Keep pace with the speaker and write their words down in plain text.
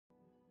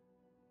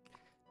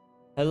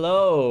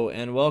Hello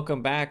and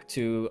welcome back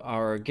to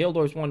our Guild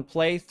Wars 1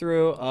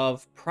 playthrough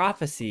of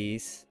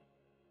Prophecies,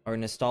 our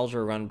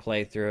nostalgia run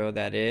playthrough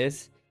that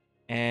is.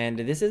 And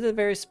this is a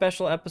very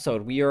special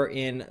episode. We are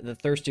in the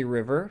Thirsty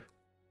River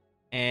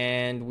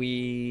and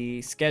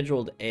we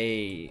scheduled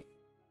a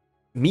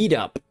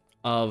meetup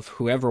of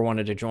whoever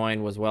wanted to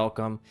join was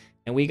welcome.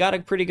 And we got a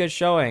pretty good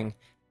showing.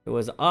 It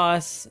was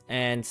us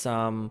and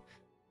some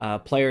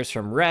players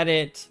from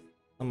Reddit,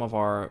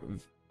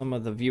 some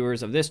of the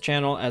viewers of this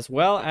channel, as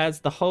well as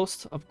the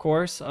host, of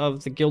course,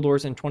 of the Guild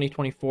Wars in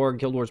 2024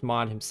 Guild Wars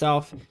mod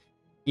himself.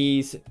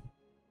 He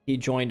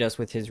joined us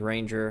with his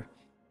Ranger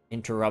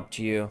Interrupt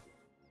You.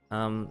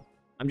 I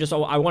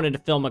wanted to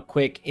film a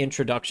quick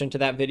introduction to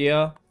that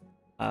video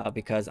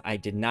because I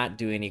did not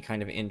do any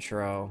kind of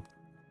intro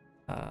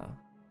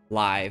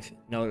live.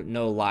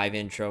 No live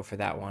intro for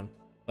that one.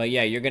 But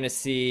yeah, you're gonna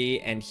see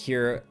and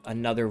hear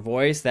another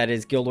voice that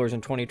is Guild Wars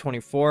in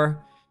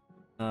 2024.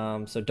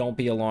 So don't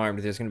be alarmed.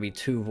 There's going to be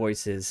two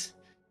voices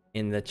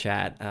in the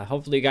chat.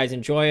 Hopefully you guys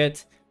enjoy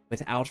it.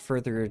 Without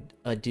further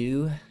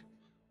ado,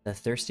 the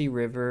Thirsty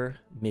River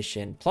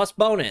mission plus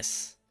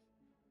bonus.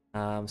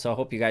 So I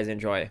hope you guys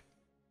enjoy.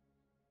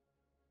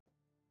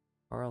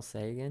 Carl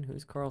Sagan?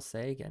 Who's Carl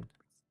Sagan?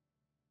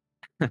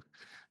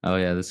 Oh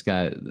yeah, this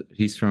guy,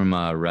 he's from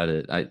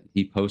Reddit.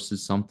 He posted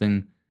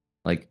something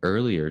like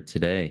earlier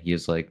today. He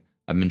was like,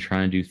 I've been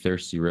trying to do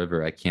Thirsty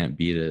River. I can't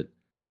beat it.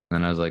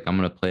 And I was like, I'm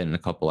gonna play it in a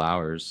couple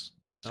hours.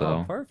 Oh, So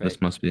this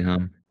perfect. must be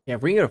him. Yeah,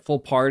 if we can get a full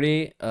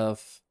party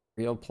of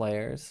real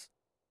players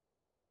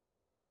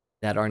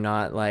that are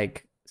not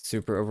like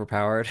super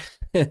overpowered,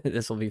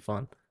 this will be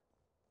fun.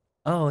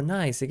 Oh,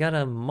 nice. He got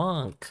a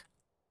monk.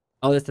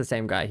 Oh, that's the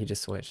same guy. He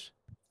just switched.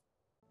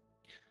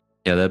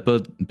 Yeah, that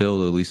build at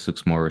least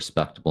looks more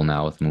respectable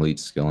now with an elite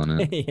skill in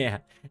it. Yeah.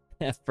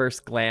 At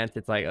first glance,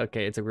 it's like,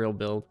 okay, it's a real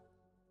build.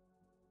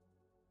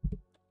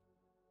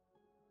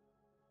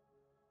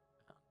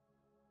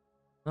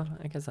 Oh,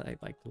 I guess I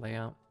like the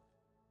layout.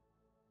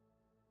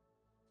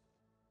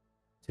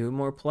 Two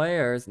more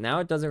players. Now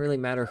it doesn't really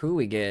matter who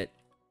we get.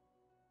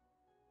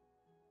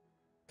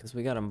 Because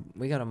we got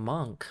a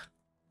monk.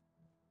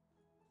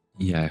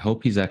 Yeah, I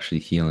hope he's actually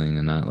healing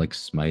and not like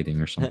smiting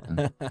or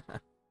something.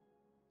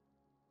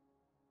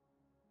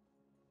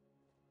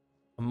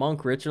 A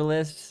monk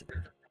ritualist.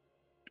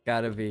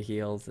 Gotta be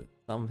heals.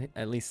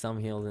 At least some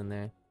heals in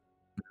there.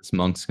 This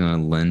monk's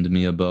gonna lend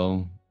me a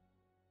bow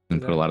and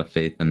put a That, lot of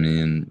faith in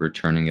me in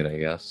returning it, I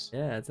guess.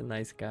 yeah, it's a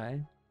nice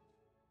guy.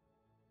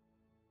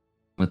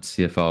 Let's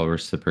see if I'll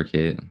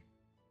reciprocate.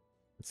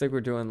 Looks like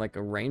we're doing like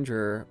a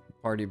ranger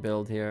party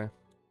build here.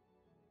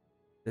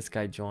 This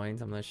guy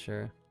joins, I'm not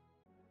sure.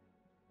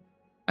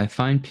 I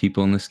find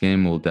people in this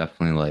game will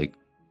definitely like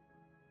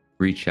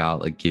reach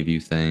out, like give you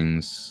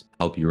things,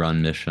 help you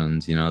run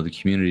missions. You know, the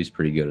community is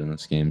pretty good in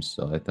this game,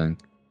 so I think.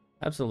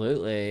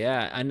 Absolutely,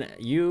 yeah. And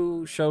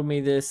you showed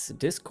me this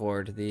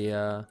Discord,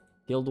 the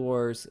Guild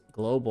Wars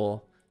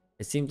Global.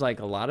 It seems like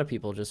a lot of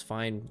people just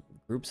find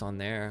groups on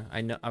there. I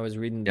know I was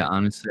reading. Yeah,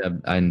 honestly,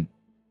 I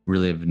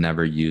really have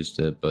never used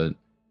it, but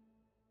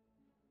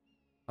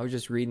I was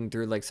just reading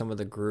through like some of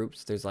the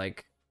groups. There's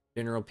like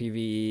general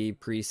PvE,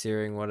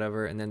 pre-searing,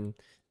 whatever, and then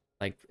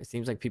like it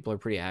seems like people are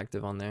pretty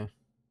active on there.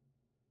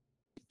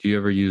 do you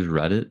ever use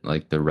Reddit,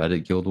 like the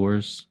Reddit Guild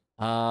Wars?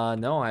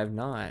 No, I have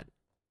not. Is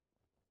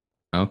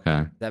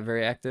Okay, that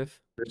very active?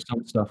 there's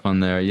some stuff on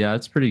there. Yeah,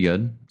 it's pretty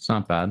good. It's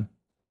not bad.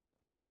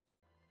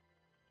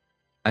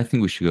 I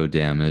think we should go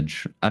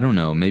damage. I don't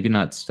know, maybe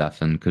not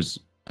Stefan, because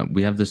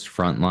we have this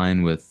front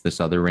line with this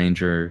other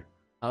ranger,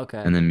 Okay.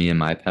 and then me and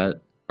my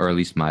pet, or at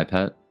least my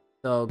pet.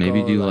 So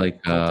Maybe go do like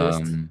like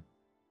cultist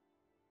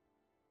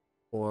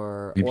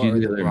or maybe do or the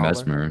the other brawler.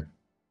 mesmer.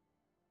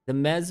 The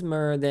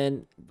mesmer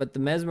then, but the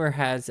mesmer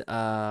has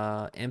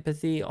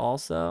empathy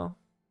also.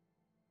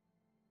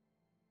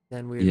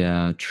 Then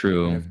Yeah, we'd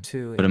true. have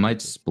two But it might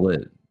empathy.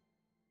 split,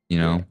 you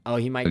Yeah. know, Oh,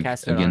 he might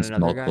cast it on against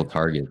another multiple guy.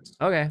 targets.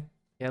 Okay.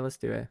 Yeah, let's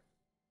do it.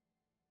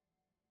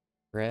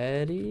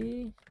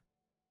 Ready?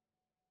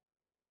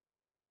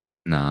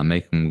 Nah,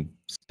 make him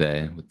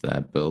stay with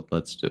that build.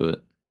 Let's do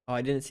it. Oh,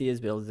 I didn't see his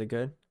build. Is it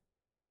good?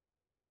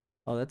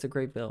 Oh, that's a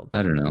great build.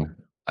 I don't know.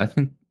 I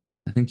think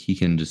I think he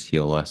can just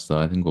heal less though.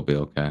 I think we'll be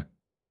okay.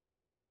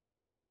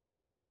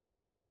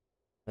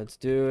 Let's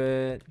do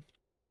it.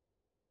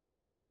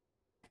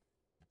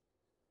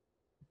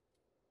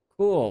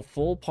 Cool.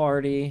 Full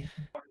party.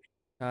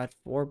 Got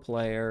 4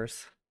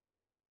 players.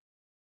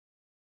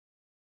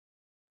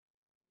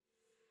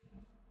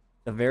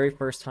 The very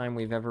first time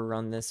we've ever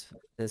run this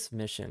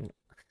mission.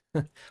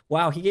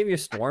 Wow, he gave you a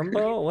storm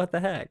bow? What the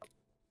heck?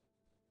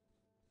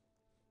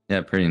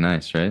 Yeah, pretty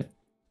nice, right?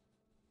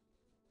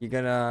 You're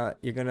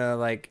gonna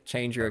like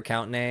change your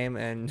account name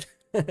and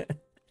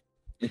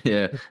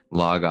Yeah,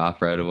 log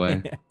off right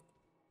away.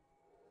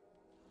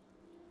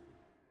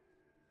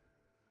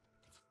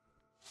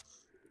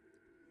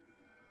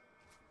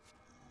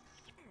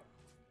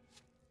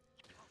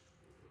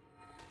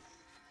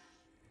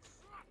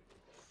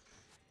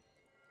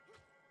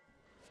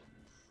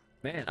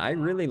 Man, I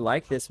really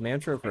like this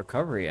mantra of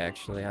recovery,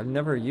 actually. I've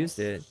never used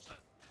it.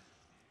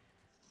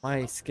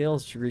 My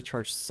skills should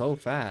recharge so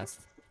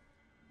fast.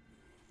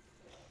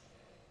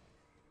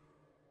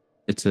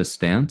 It's a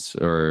stance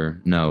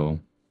or no?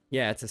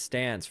 Yeah, it's a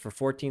stance. For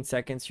 14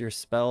 seconds, your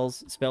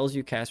spells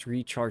you cast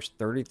recharge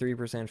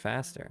 33%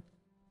 faster.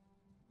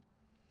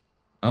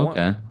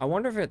 Okay. I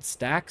wonder if it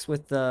stacks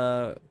with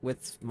the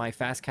with my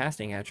fast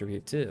casting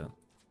attribute too.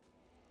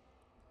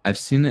 I've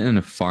seen it in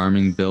a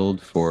farming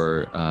build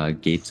for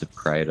Gates of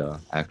Kryta,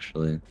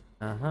 actually.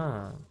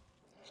 Uh-huh.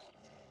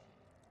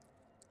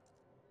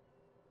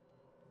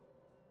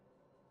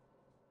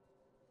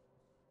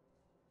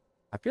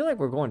 I feel like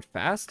we're going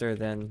faster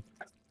than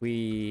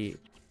we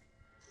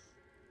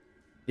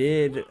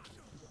did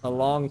a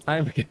long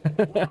time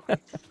ago.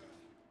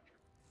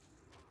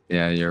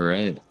 Yeah, you're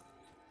right.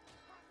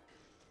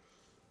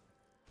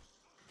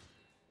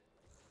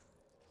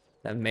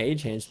 That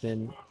mage has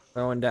been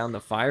throwing down the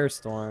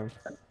firestorm.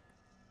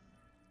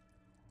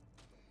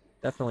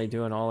 Definitely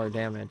doing all our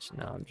damage.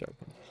 No, I'm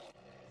joking.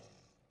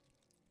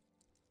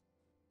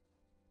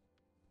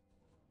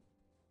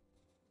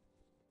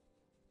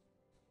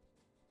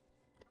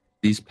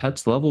 These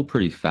pets level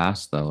pretty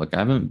fast though. Like I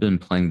haven't been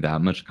playing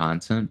that much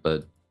content,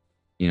 but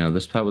you know,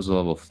 this pet was a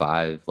level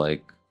 5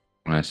 like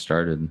when I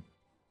started.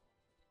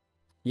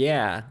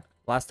 Yeah,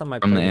 last time I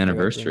From the played it through, I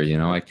anniversary, think. you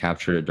know, I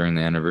captured it during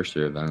the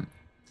anniversary event.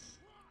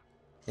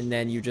 And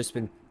then you just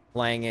been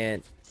playing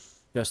it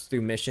just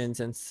through missions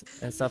and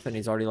stuff, and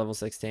he's already level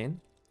 16.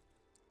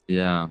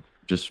 Yeah,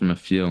 just from a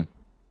few.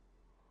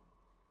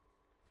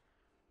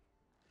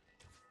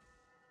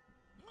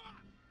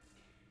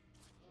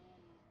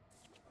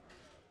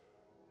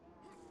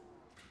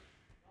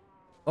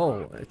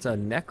 Oh, it's a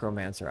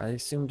necromancer. I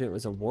assumed it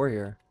was a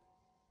warrior.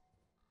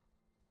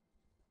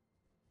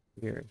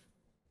 Weird.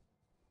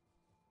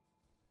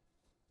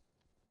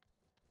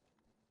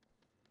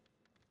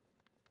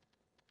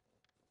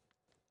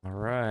 All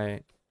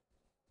right.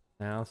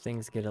 Now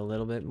things get a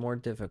little bit more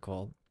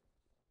difficult.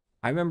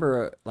 I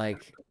remember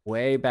like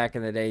way back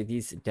in the day,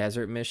 these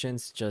desert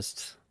missions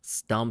just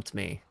stumped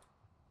me.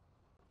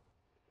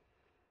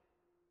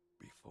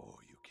 Before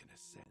you can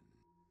ascend.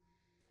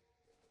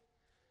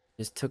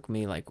 Just took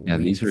me like Yeah,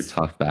 these were weeks.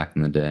 tough back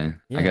in the day.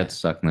 I got Yeah.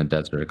 stuck in the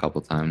desert a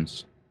couple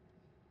times.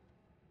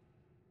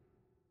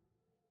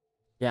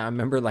 Yeah, I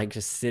remember like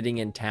just sitting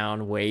in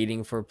town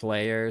waiting for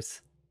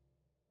players,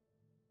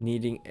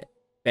 needing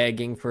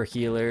begging for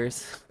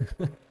healers.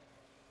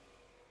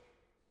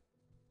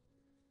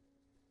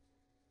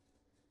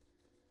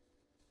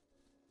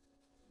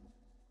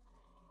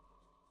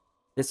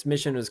 This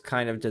mission was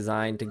kind of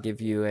designed to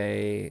give you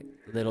a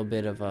little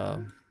bit of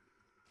a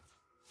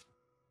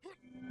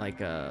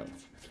like a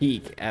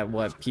peek at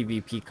what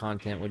PvP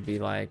content would be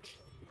like.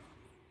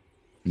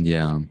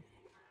 Yeah.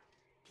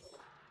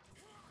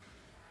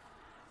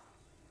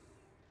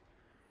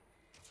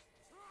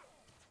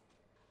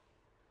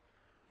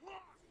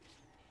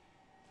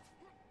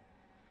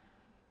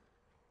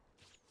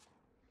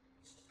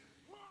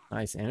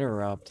 Nice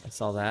interrupt. I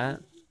saw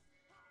that.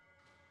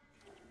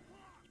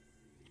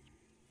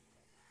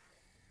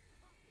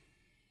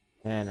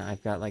 Man,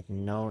 I've got like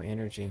no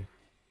energy.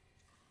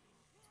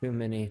 Too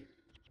many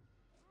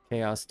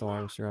chaos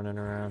storms running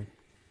around.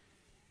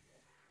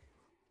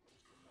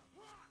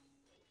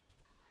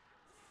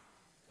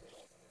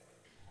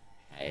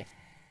 Hey.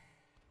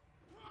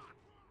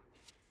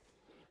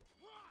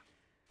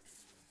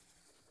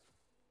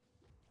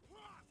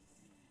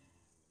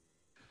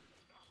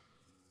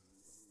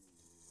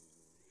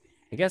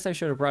 I guess I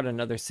should have brought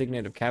another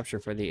signet of capture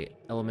for the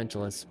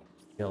elementalist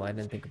skill. I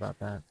didn't think about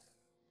that.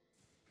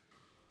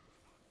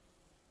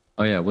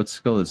 Oh yeah, what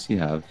skill does he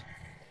have?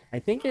 I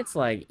think it's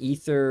like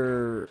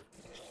ether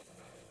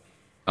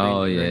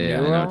Oh yeah, yeah, I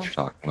know what renewal. you're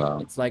talking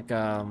about. It's like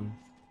I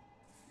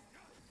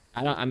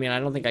mean I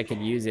don't think I could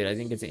use it. I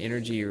think it's an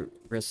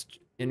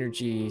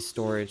energy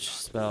storage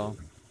spell.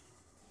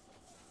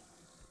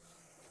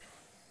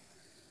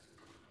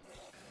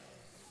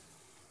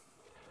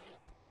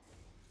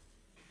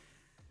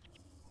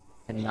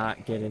 And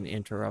not get an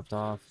interrupt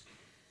off.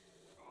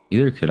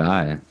 Either could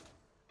I.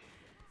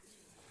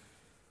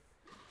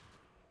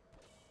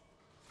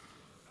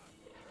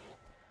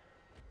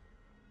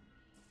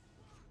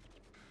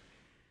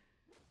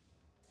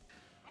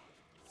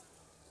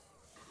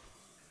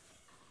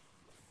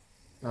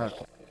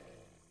 Okay.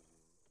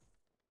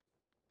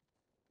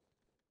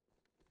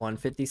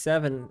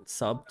 157,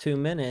 sub 2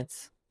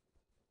 minutes.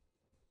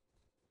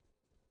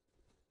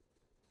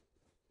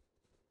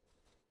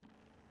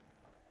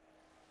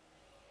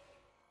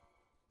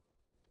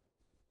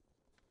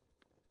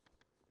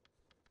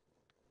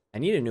 I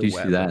need a new Do you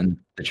see that weapon. in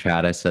the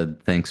chat? I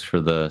said thanks for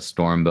the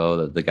storm bow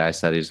that the guy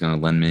said he's gonna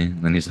lend me.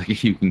 And then he's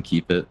like, you can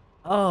keep it.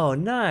 Oh,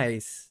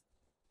 nice.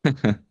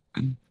 Good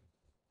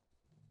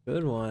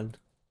one.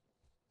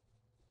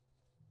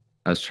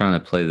 I was trying to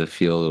play the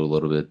field a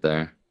little bit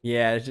there.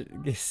 Yeah,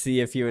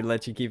 see if he would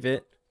let you keep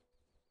it.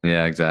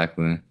 Yeah,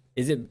 exactly.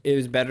 It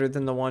was better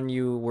than the one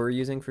you were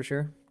using for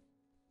sure?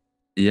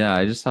 Yeah,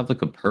 I just have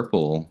like a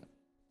purple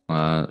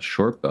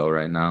short bow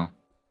right now.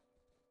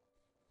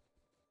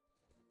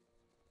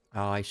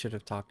 Oh, I should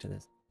have talked to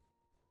this.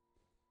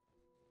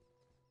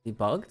 He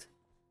bugged?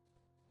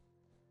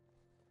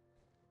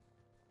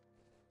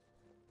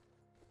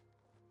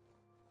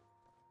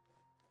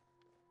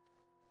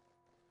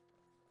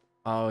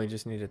 Oh, we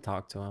just need to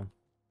talk to him.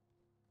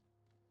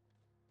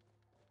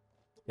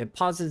 It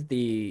pauses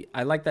the...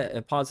 I like that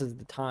it pauses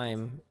the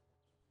time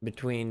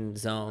between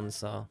zones,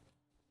 so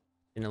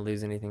didn't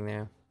lose anything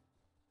there.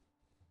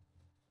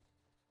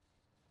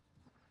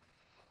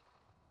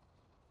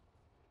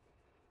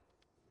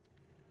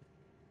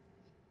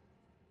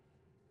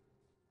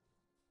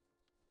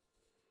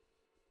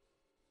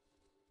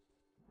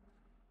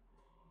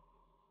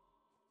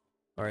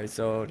 All right,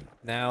 so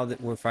now that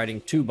we're fighting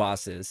 2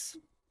 bosses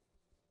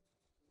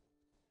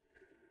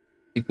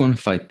I think we want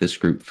to fight this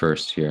group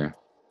first here.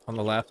 on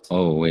the left.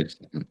 Oh, wait a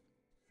second.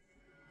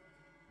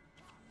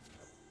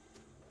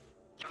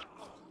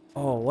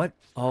 Oh, what?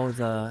 Oh,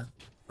 the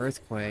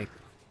earthquake.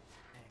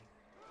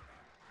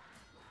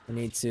 I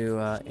need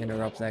to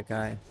interrupt that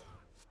guy.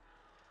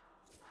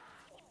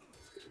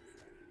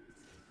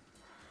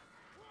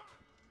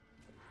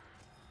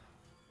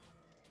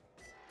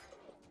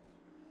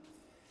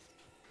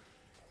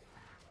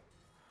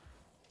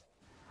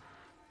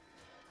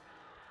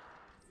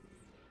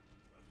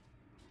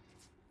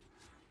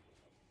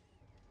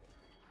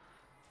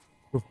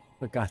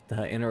 I got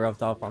the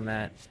interrupt off on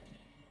that.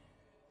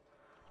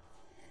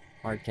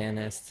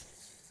 Arcanist.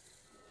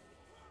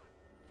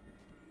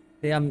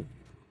 See,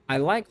 I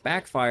like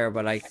backfire,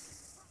 but I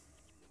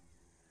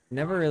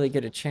never really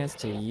get a chance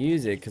to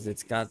use it because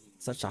it's got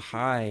such a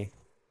high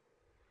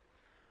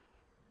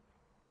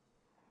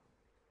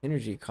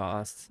energy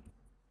cost.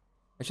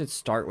 I should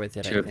start with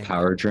it, Do I you have think.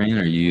 power drain?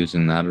 Are you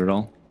using that at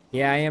all?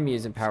 Yeah, I am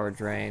using power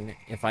drain.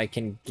 If I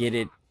can get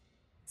it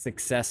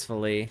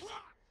successfully,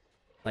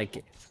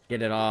 like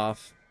get it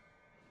off.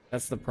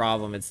 That's the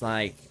problem. It's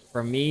like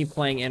for me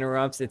playing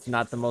interrupts, it's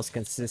not the most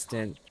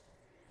consistent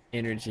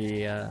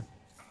energy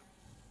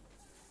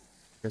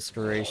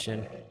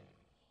restoration.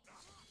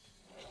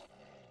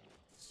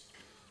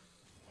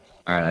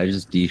 All right, I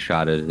just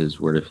D-shotted his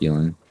word of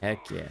healing.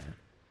 Heck yeah.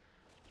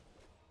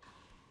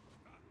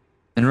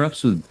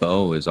 Interrupts with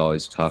bow is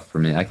always tough for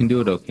me. I can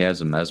do it okay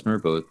as a mesmer,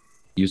 but with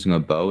using a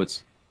bow,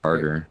 it's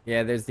harder.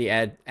 Yeah, there's the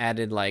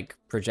added like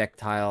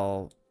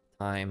projectile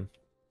time.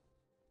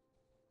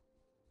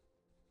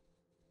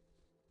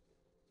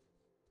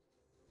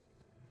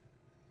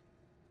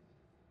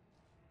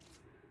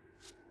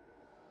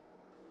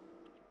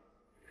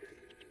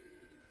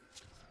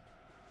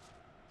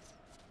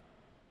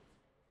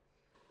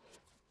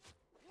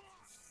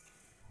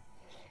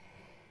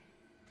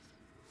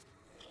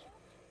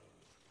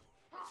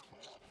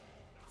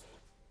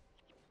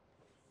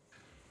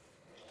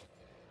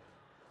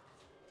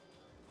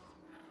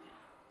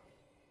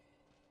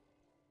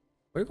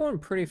 We're going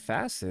pretty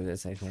fast through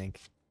this, I think.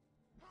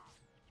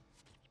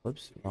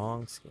 Whoops,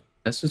 wrong skill.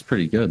 This is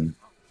pretty good.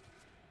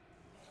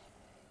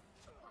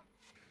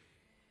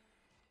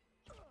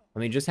 I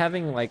mean, just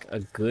having like a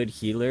good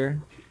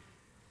healer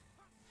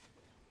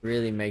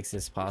really makes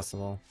this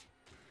possible.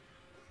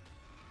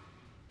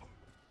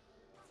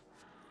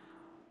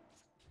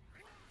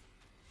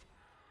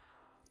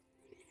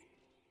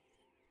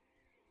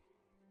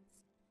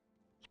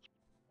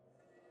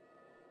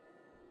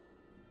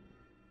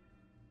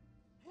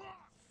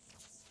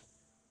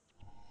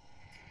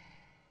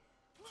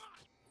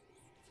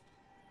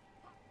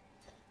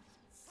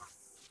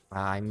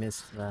 Ah, I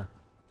missed the...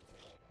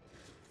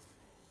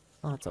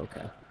 Oh, it's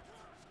okay.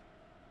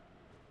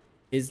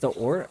 Is the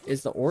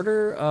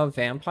order of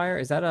vampire,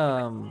 is that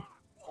a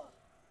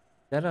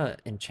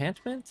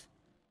enchantment?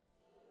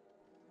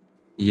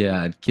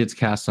 Yeah, it gets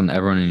cast on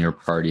everyone in your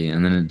party,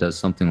 and then it does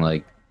something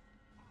like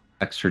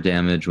extra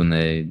damage when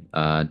they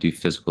do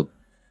physical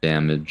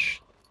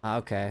damage. Ah,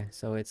 okay,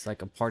 so it's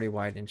like a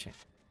party-wide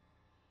enchantment.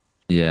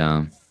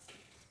 Yeah.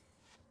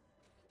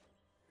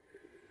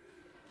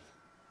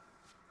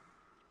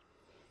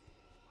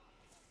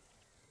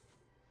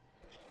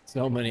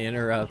 So many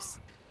interrupts.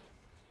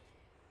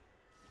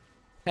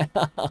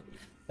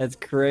 That's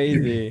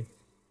crazy.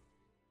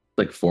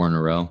 Like 4 in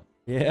a row.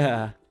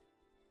 Yeah.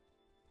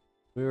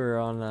 We were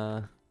on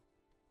I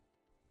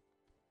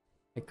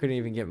couldn't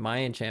even get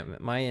my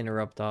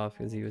interrupt off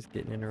because he was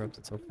getting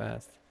interrupted so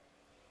fast.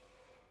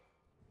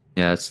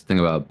 Yeah, that's the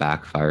thing about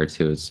backfire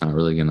too. It's not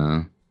really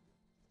gonna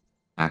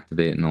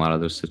activate in a lot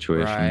of those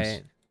situations.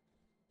 Right.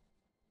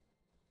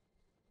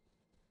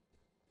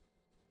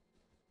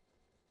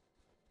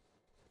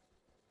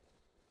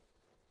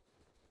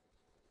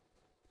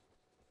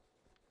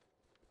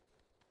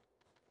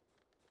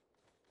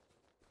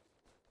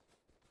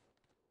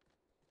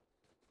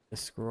 The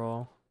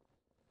scroll.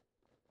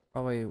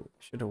 Probably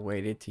should have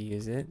waited to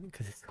use it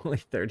because it's only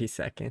 30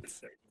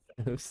 seconds.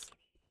 Oops.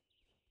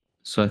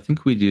 So I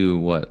think we do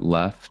what,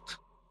 left,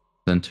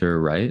 center,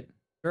 right?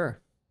 Sure.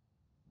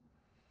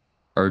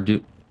 Or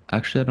do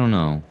actually I don't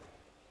know.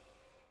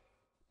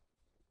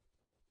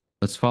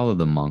 Let's follow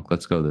the monk.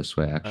 Let's go this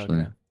way actually.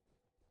 Okay.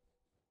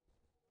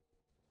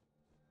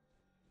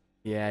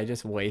 Yeah, I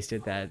just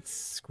wasted that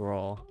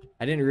scroll.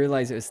 I didn't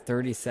realize it was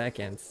 30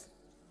 seconds.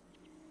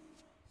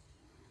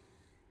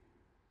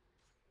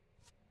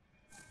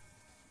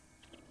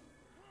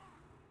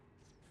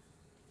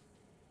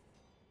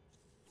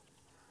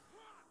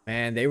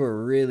 Man, they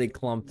were really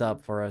clumped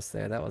up for us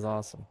there. That was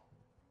awesome.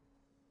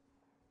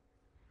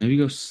 Maybe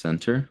go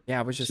center. Yeah,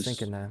 I was just Just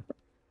thinking that.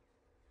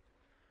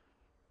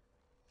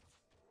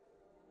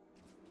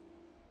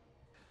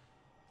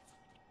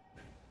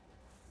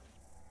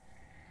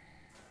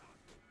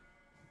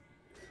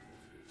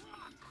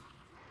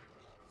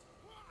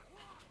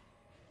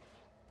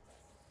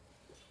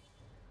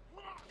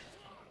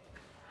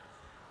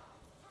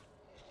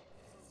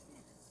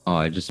 oh,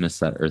 I just missed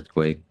that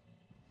earthquake.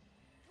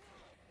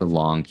 The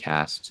long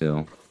cast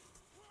too.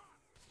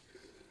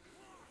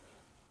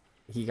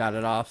 He got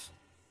it off.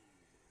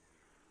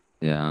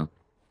 Yeah.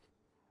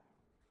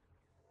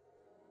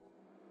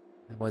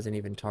 I wasn't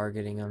even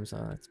targeting him, so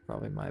that's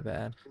probably my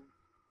bad.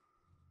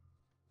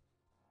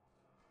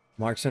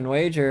 Marks and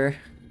wager.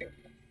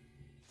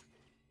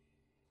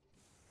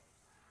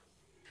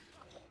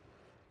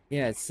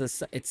 Yeah,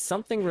 it's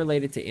something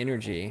related to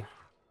energy.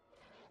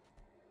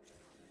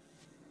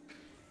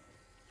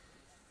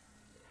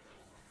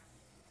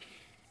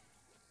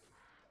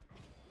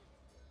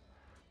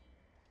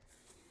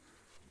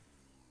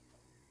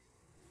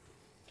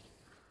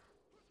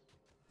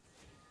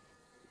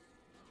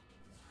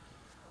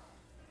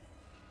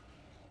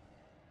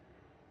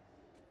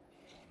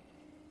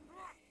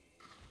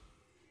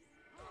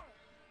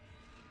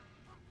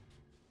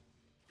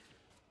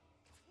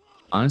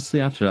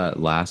 Honestly, after that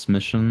last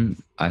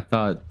mission, I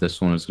thought this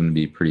one was going to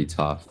be pretty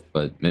tough.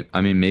 But I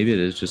mean, maybe it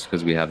is just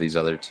because we have these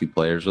other two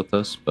players with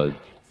us. But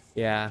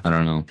Yeah. I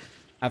don't know.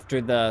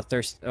 After the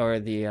thirst or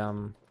the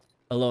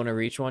Alona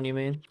Reach one, you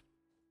mean?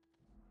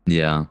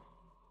 Yeah.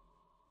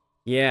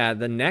 Yeah,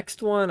 the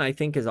next one I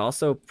think is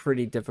also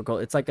pretty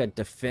difficult. It's like a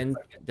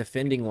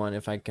defending one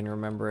if I can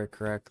remember it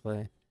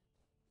correctly.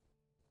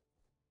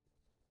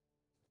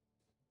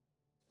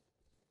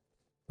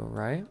 All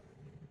right.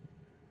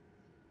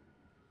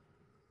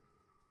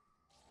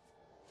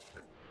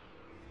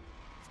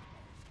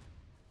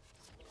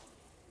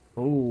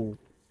 Oh,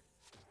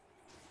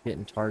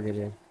 getting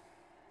targeted.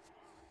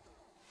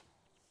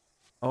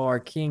 Oh, our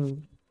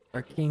king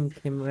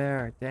came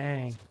there.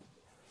 Dang.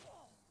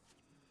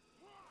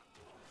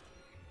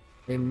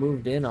 They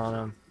moved in on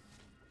him.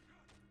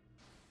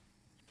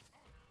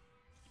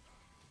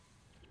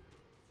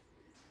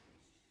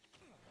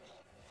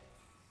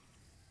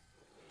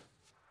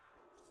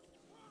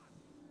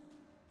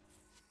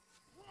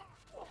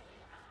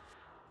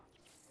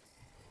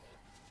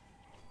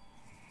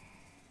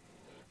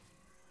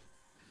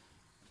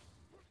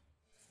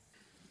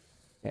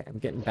 Okay, I'm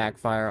getting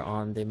backfire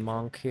on the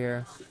monk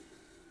here.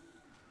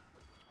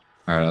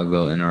 All right, I'll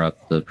go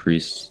interrupt the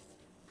priest.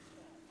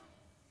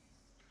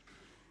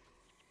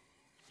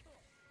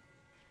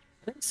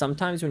 I think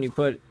sometimes when you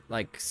put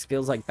like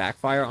skills like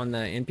backfire on the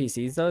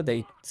NPCs though,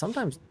 they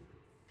sometimes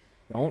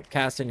don't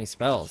cast any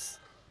spells.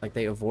 Like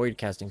they avoid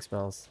casting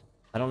spells.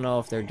 I don't know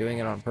if they're doing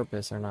it on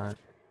purpose or not.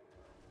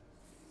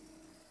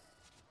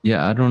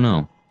 Yeah, I don't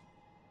know.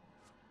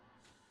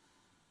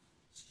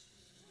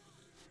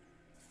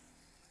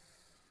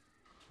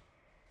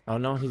 Oh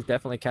no, he's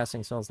definitely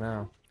casting spells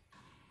now.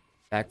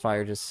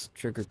 Backfire just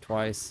triggered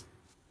twice.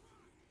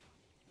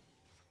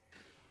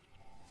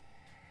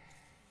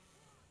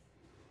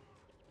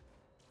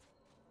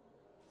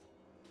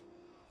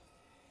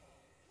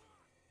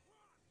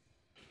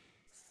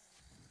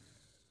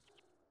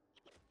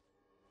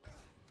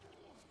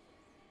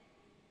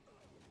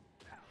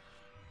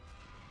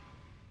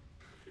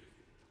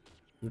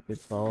 Cupid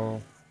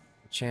bow.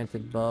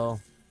 Enchanted bow.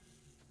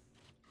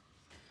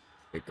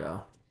 There we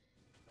go.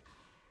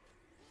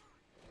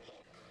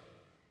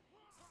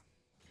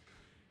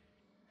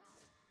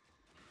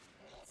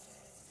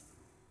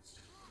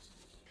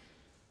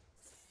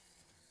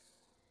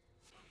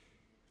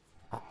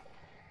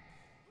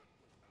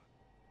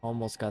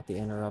 Almost got the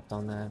interrupt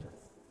on that.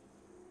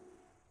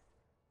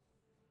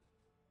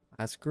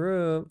 Last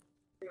group.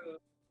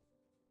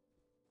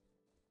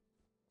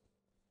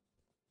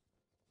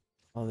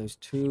 Oh, there's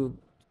two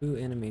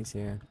enemies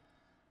here.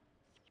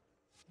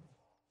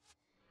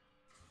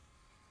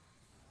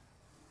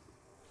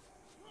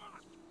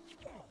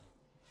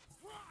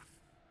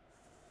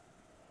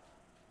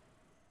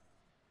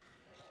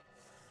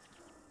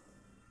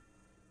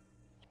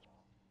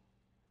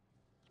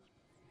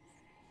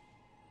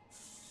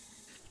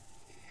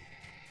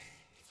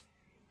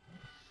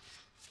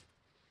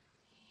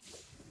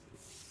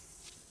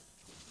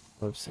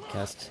 Oops, I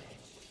cast.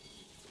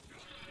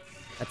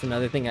 That's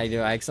another thing I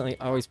do. I accidentally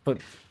always put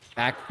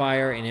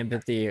backfire and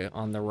empathy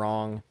on the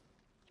wrong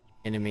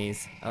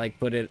enemies. I like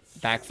put it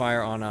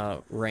backfire on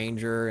a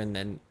ranger and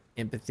then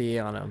empathy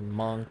on a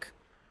monk.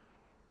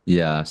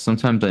 Yeah,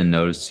 sometimes I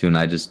notice too, and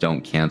I just don't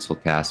cancel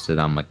cast it.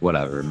 I'm like,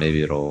 whatever,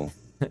 maybe it'll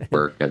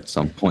work at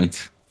some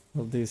point.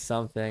 We'll do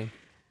something.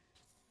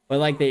 But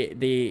like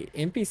the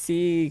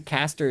NPC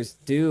casters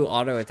do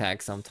auto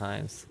attack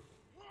sometimes.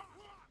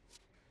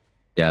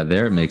 Yeah,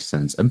 there it makes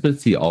sense.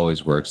 Empathy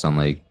always works on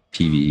like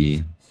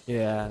PvE.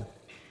 Yeah.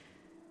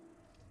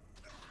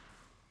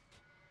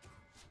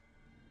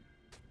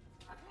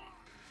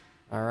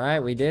 All right,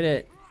 we did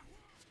it.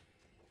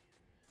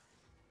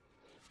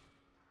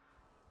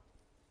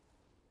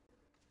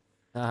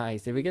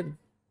 Nice. Did we get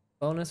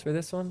bonus for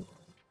this one?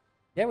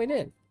 Yeah, we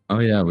did. Oh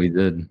yeah, we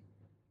did.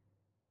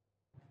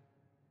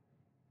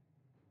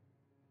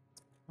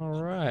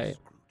 All right.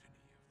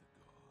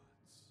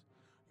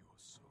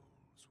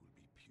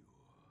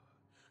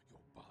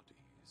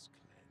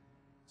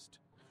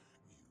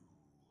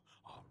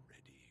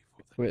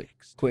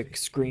 Quick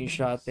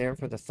screenshot there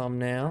for the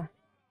thumbnail.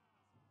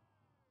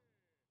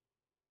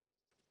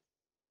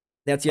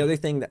 That's the other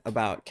thing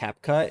about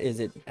CapCut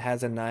is it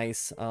has a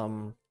nice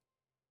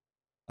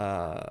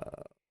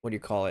what do you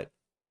call it?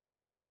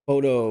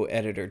 Photo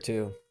editor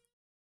too.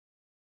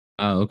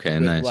 Oh, okay,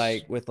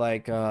 With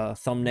nice.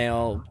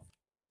 thumbnail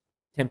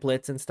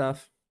templates and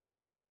stuff.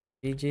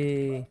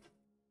 GG.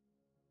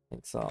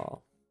 That's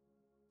all.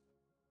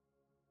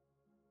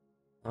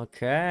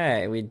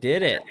 Okay, we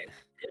did it.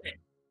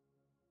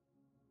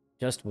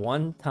 Just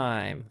one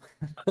time.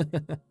 I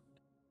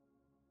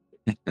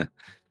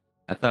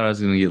thought I was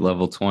gonna get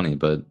level 20,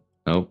 but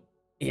nope.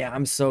 Yeah,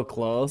 I'm so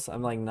close.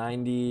 I'm like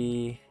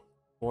 94%.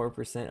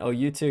 Oh,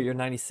 you too. You're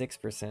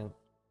 96%.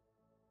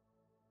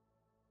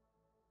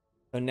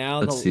 So now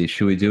Let's see.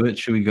 Should we do it?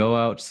 Should we go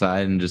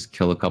outside and just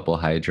kill a couple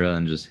Hydra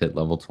and just hit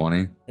level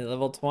 20? at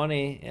level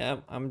 20.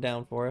 Yep, I'm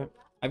down for it.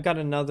 I've got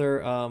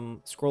another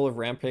scroll of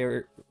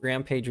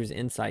Rampager's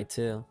insight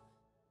too.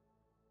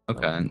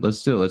 Okay,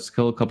 let's do it. Let's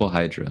kill a couple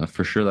Hydra.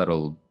 For sure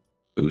that'll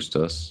boost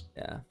us.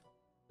 Yeah.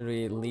 Should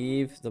we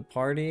leave the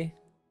party?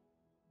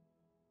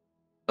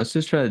 Let's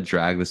just try to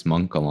drag this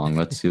monk along.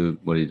 Let's see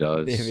what he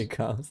There he does.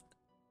 comes.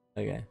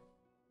 Okay.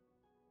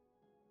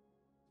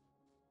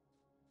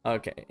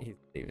 Okay, he's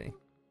leaving.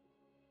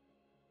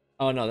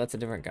 Oh no, that's a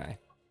different guy.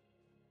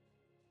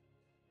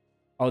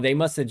 Oh, they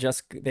must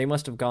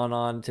have gone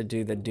on to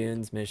do the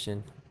Dunes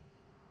mission.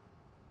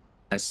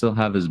 I still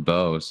have his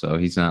bow, so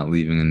he's not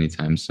leaving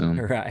anytime soon.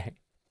 Right.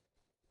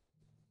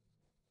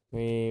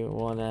 We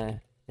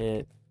wanna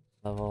hit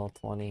level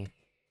 20.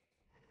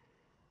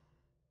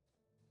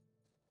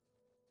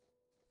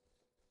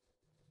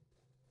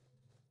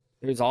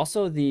 There's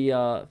also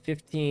the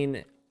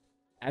 15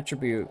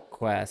 attribute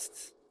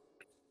quests.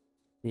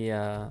 The you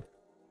know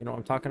what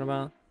I'm talking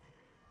about?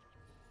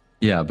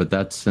 Yeah, but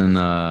that's in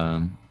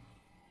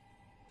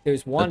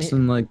There's one that's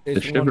in like the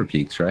there's Shiver one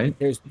Peaks, right?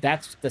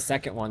 that's the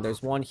second one.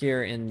 There's one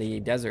here in the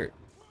desert.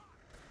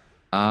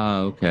 Ah,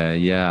 okay.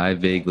 Yeah, I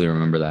vaguely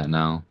remember that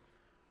now.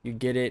 You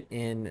get it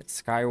in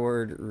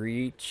Skyward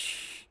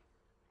Reach.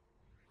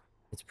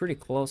 It's pretty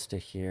close to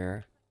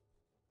here.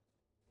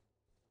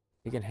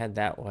 You can head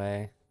that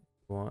way.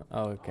 Oh,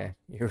 okay.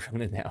 You're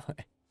running that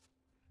way.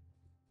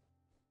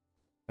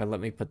 But let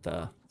me put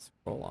the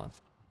scroll on.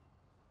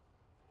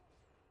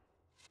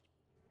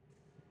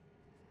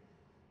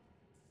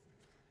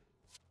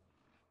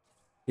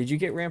 Did you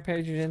get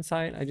Rampager's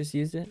Insight? I just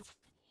used it.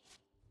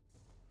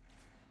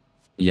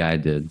 Yeah, I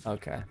did.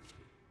 Okay.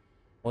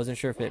 Wasn't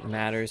sure if it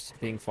matters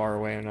being far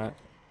away or not.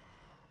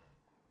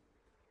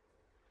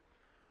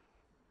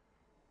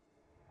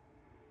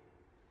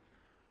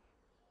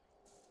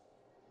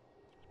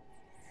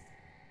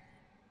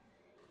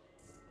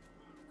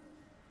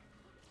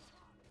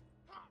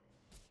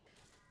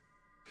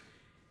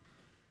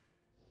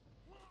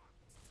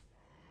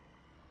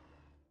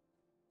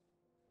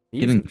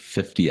 Getting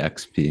 50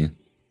 XP.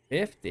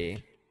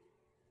 50.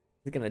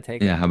 It's gonna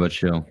take Yeah, how about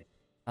you?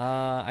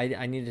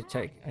 I need to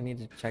check. I need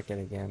to check it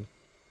again.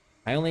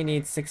 I only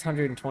need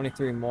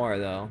 623 more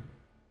though.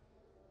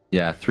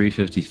 Yeah,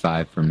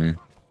 355 for me.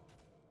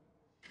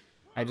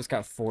 I just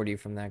got 40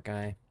 from that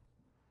guy.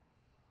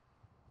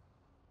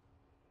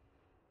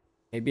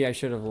 Maybe I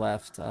should have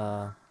left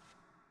oh,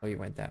 you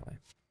went that way.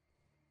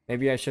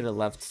 Maybe I should have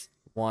left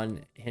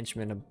one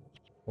henchman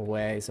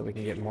away so we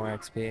can get more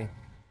XP.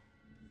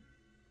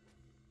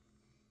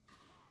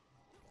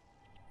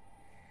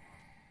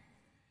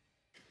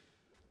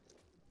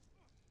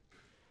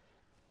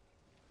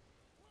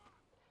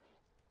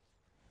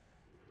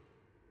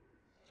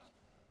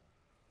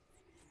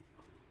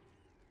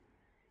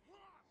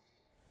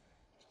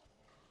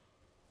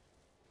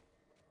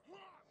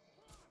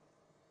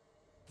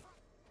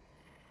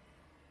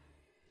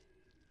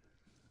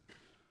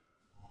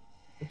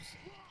 Oops.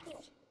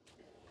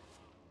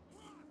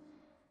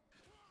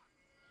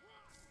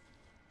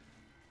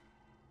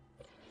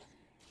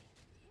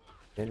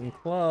 Getting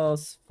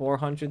close.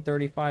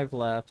 435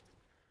 left.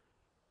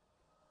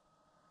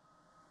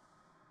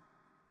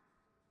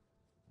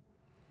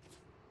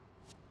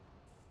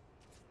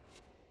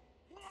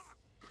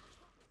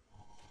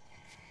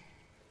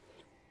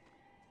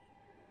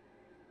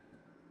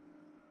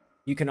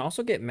 You can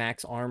also get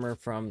max armor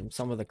from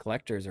some of the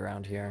collectors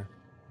around here.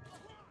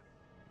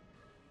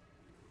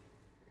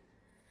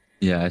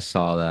 Yeah, I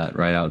saw that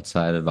right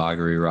outside of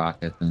Augury Rock,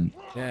 I think.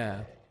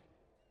 Yeah.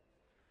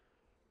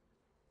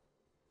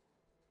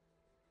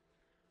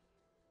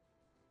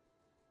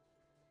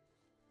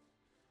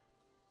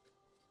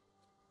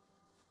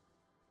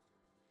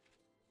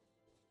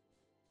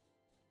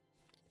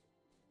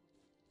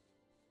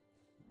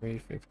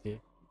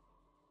 350.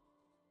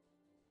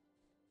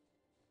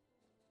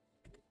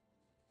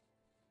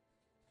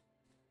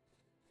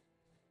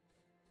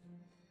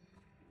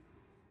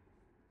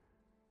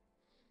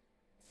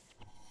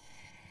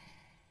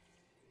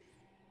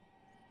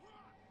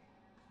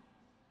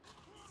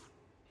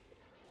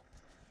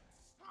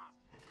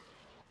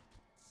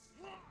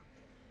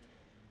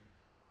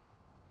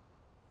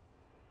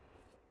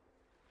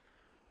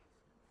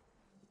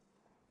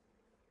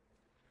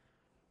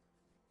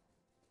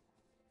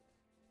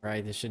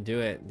 Right, this should do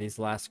it. These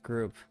last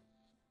group.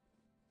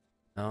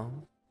 No?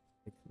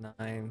 6,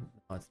 9.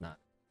 No, it's not.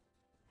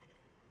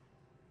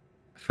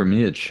 For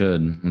me, it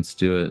should. Let's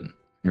do it.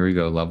 Here we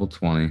go. Level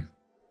 20.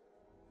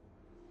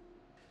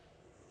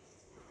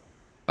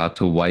 About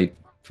to wipe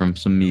from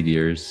some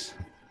meteors.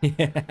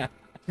 Yeah.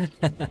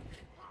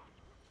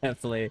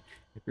 Definitely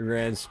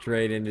ran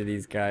straight into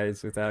these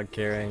guys without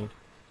caring.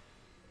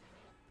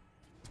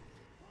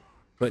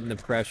 Putting the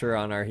pressure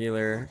on our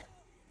healer.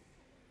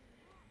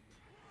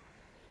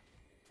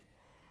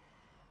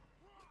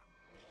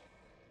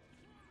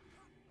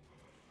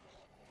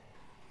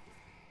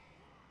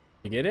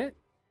 You get it?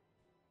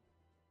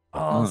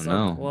 Oh, Oh so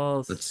no.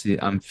 close. Let's see.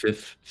 I'm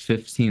 15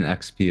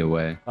 XP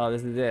away. Oh,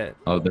 this is it.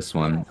 Oh, this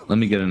one. Let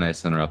me get a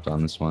nice interrupt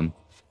on this one.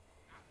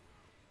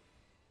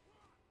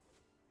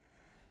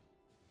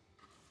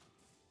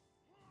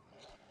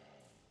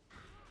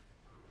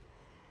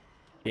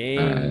 All Ding.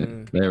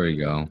 right. There we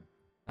go.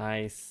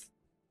 Nice.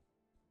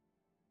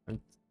 I'm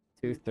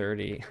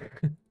 230.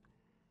 A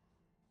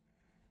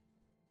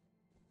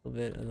little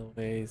bit of the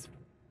ways.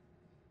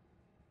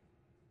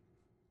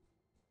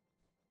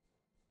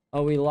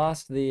 Oh, we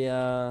lost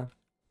the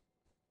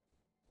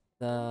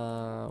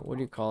what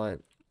do you call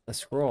it? The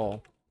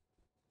scroll.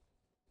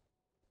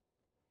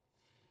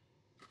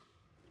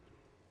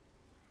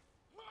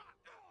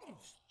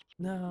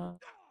 No.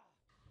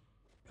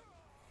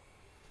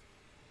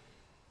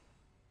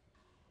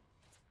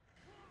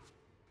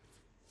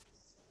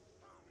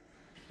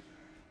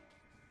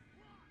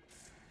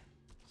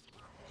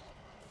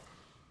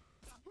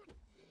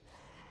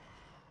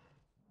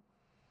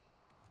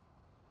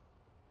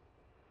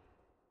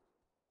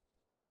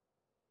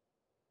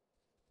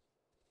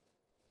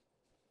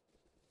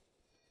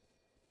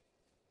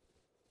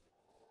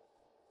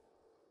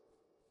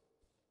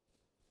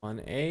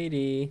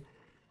 $180.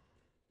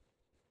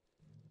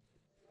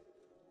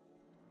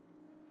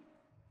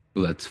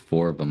 Ooh, that's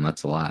 4 of them.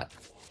 That's a lot.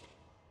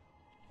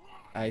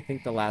 I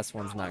think the last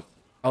one's not.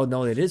 Oh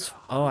no, it is.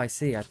 Oh, I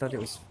see. I thought it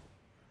was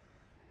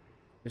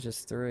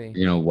just 3.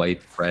 You're gonna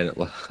wipe right at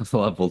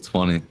level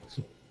 20.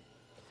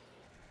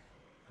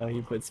 Oh,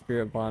 he put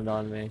spirit bond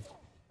on me.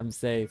 I'm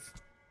safe.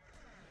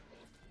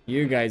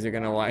 You guys are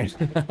gonna wipe.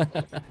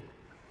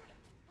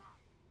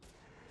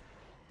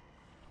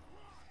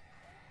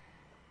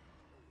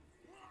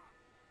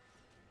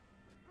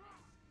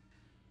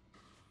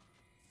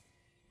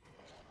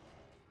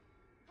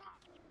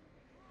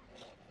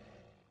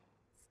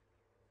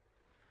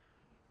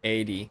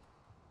 80.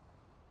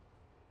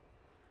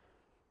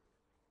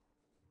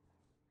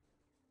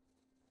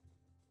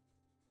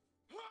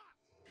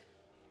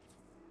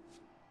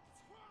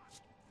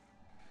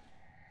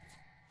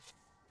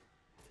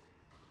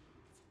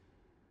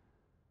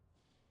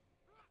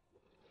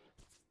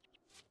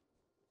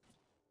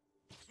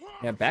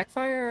 Yeah,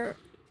 backfire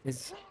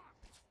is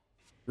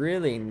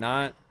really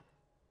not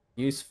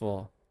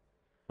useful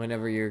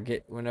whenever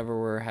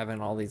we're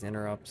having all these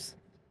interrupts.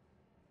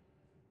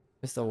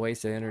 Just a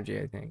waste of energy,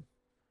 I think.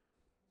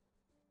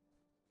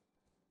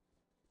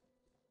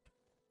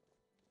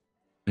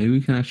 Maybe we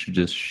can actually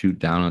just shoot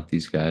down at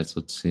these guys.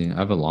 Let's see. I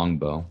have a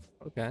longbow.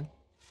 Okay.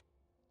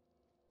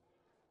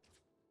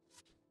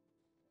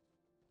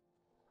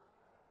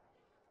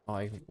 Oh,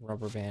 I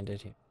rubber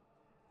banded here.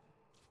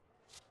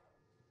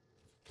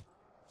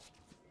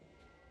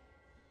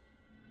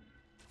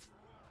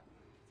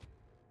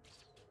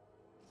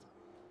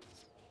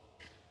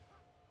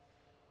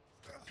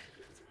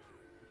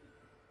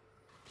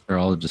 They're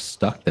all just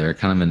stuck there.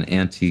 Kind of an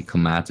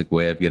anticlimactic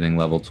way of getting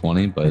level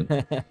 20,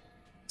 but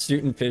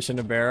Shooting fish in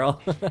a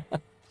barrel.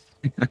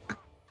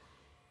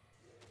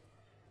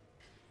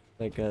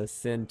 Like a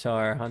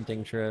centaur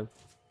hunting trip.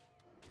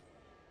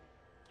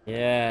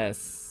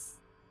 Yes.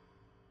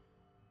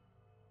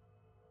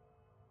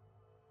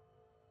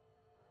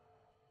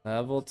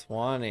 Level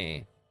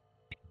 20.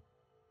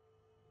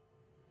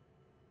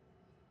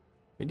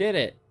 We did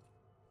it.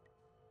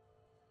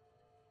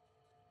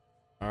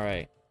 All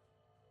right.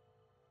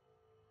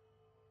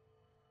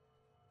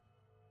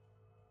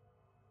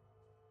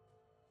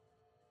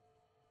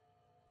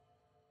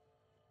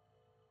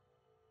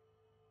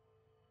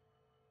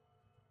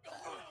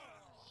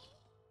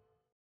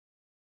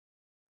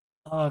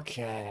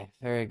 Okay,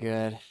 very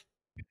good.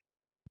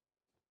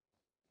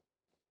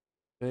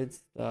 Good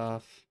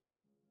stuff.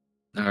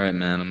 all right,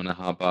 man. I'm gonna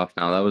hop off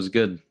now. That was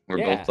good. We're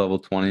Yeah. both level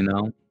 20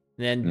 now. And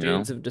then You know?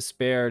 Beams of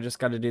Despair, just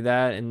got to do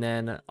that. And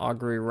then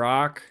Augury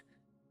Rock.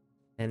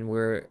 And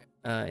we're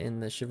in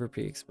the Shiver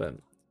Peaks, but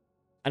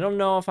I don't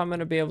know if I'm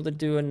gonna be able to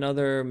do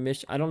another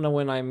mission. I don't know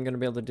when I'm gonna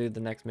be able to do the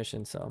next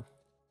mission. So,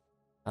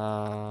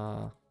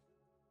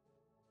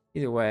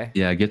 either way,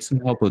 Yeah, get some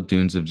help with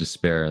Dunes of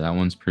Despair. That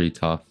one's pretty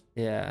tough.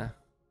 yeah.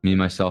 Me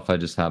myself, I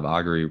just have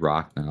Augury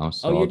Rock now, Oh,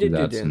 so you I'll do did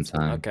do that dunes.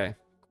 sometime. Okay,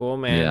 cool,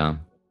 man. Yeah,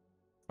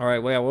 All right,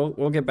 well, yeah,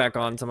 we'll get back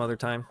on some other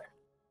time.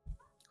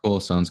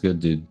 cool. Sounds good,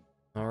 dude.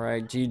 All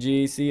right,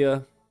 GG. See ya.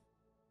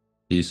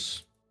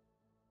 Peace.